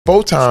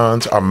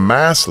Photons are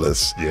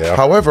massless,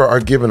 however,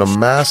 are given a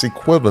mass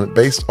equivalent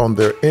based on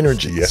their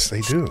energies. Yes, they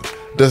do.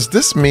 Does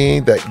this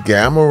mean that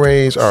gamma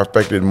rays are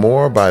affected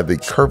more by the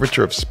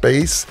curvature of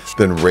space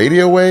than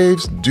radio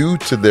waves due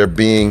to there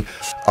being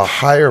a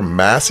higher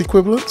mass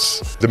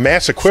equivalence? The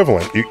mass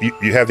equivalent,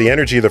 you have the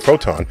energy of the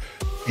photon,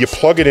 you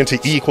plug it into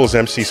E equals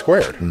mc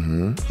squared.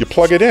 You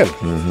plug it in.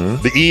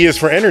 The E is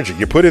for energy.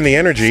 You put in the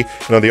energy,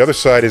 and on the other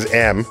side is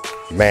m,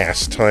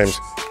 mass, times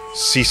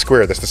c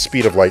squared. That's the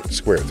speed of light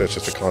squared. That's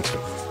just a constant.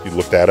 You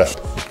look that up,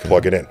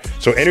 plug it in.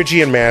 So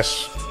energy and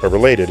mass are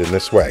related in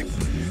this way.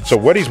 So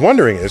what he's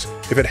wondering is,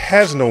 if it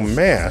has no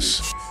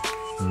mass,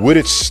 would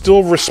it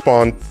still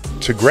respond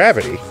to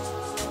gravity?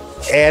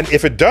 And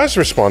if it does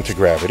respond to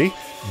gravity,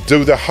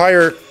 do the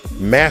higher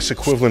mass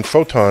equivalent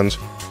photons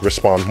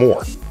respond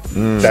more?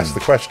 That's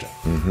the question.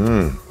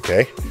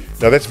 Okay.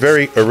 Now that's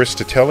very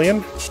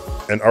Aristotelian,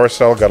 and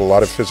Aristotle got a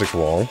lot of physics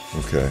wrong.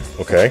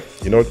 Okay.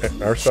 You know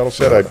what Aristotle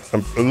said?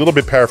 I'm a little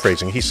bit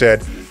paraphrasing. He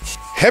said,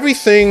 heavy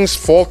things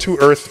fall to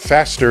Earth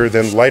faster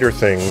than lighter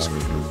things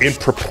in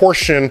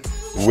proportion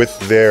with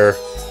their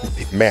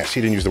mass. He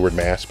didn't use the word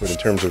mass, but in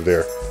terms of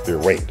their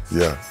weight.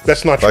 Yeah.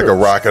 That's not true. Like a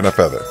rock and a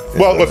feather.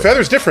 Well, a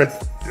feather's different.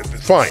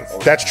 Fine.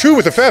 That's true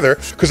with a feather,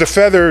 because a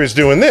feather is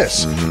doing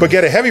this. But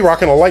get a heavy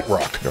rock and a light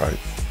rock. Right.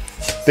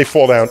 They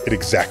fall down at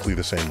exactly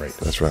the same rate.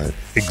 That's right.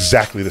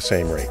 Exactly the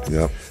same rate.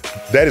 Yep.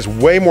 That is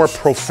way more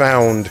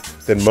profound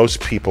than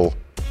most people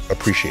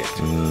appreciate.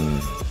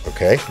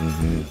 Okay?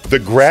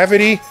 The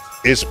gravity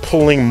is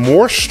pulling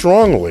more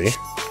strongly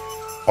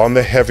on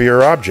the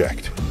heavier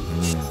object.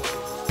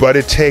 But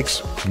it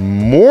takes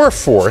more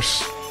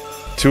force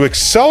to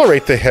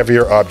accelerate the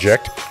heavier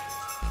object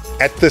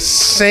at the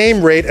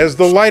same rate as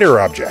the lighter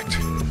object.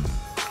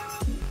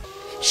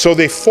 So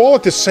they fall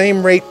at the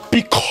same rate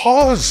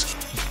because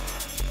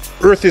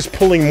Earth is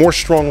pulling more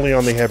strongly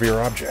on the heavier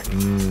object.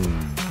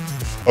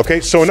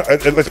 Okay, so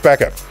let's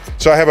back up.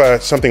 So I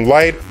have something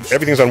light,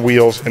 everything's on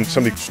wheels, and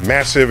something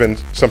massive and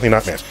something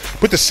not massive.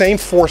 Put the same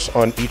force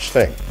on each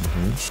thing.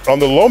 On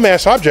the low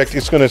mass object,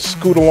 it's going to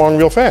scoot along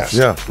real fast.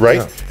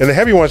 Right? And the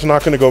heavy one's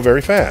not going to go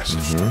very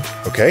fast.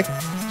 Okay?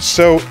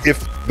 So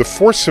if the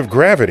force of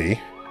gravity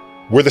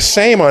were the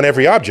same on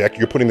every object,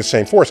 you're putting the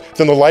same force,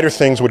 then the lighter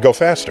things would go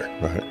faster.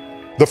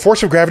 Right. The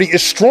force of gravity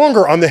is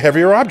stronger on the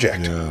heavier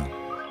object.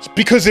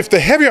 Because if the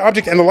heavier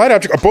object and the light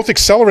object are both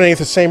accelerating at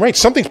the same rate,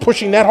 something's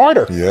pushing that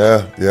harder.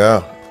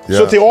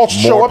 So they all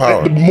show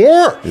up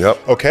more.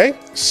 Okay?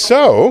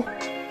 So,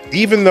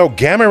 even though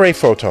gamma ray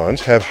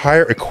photons have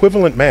higher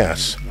equivalent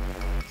mass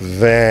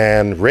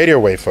than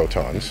radio wave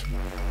photons,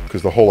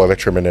 because the whole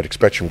electromagnetic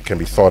spectrum can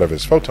be thought of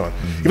as photon,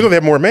 even though they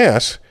have more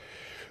mass,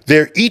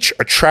 they're each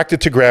attracted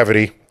to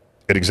gravity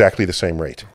at exactly the same rate.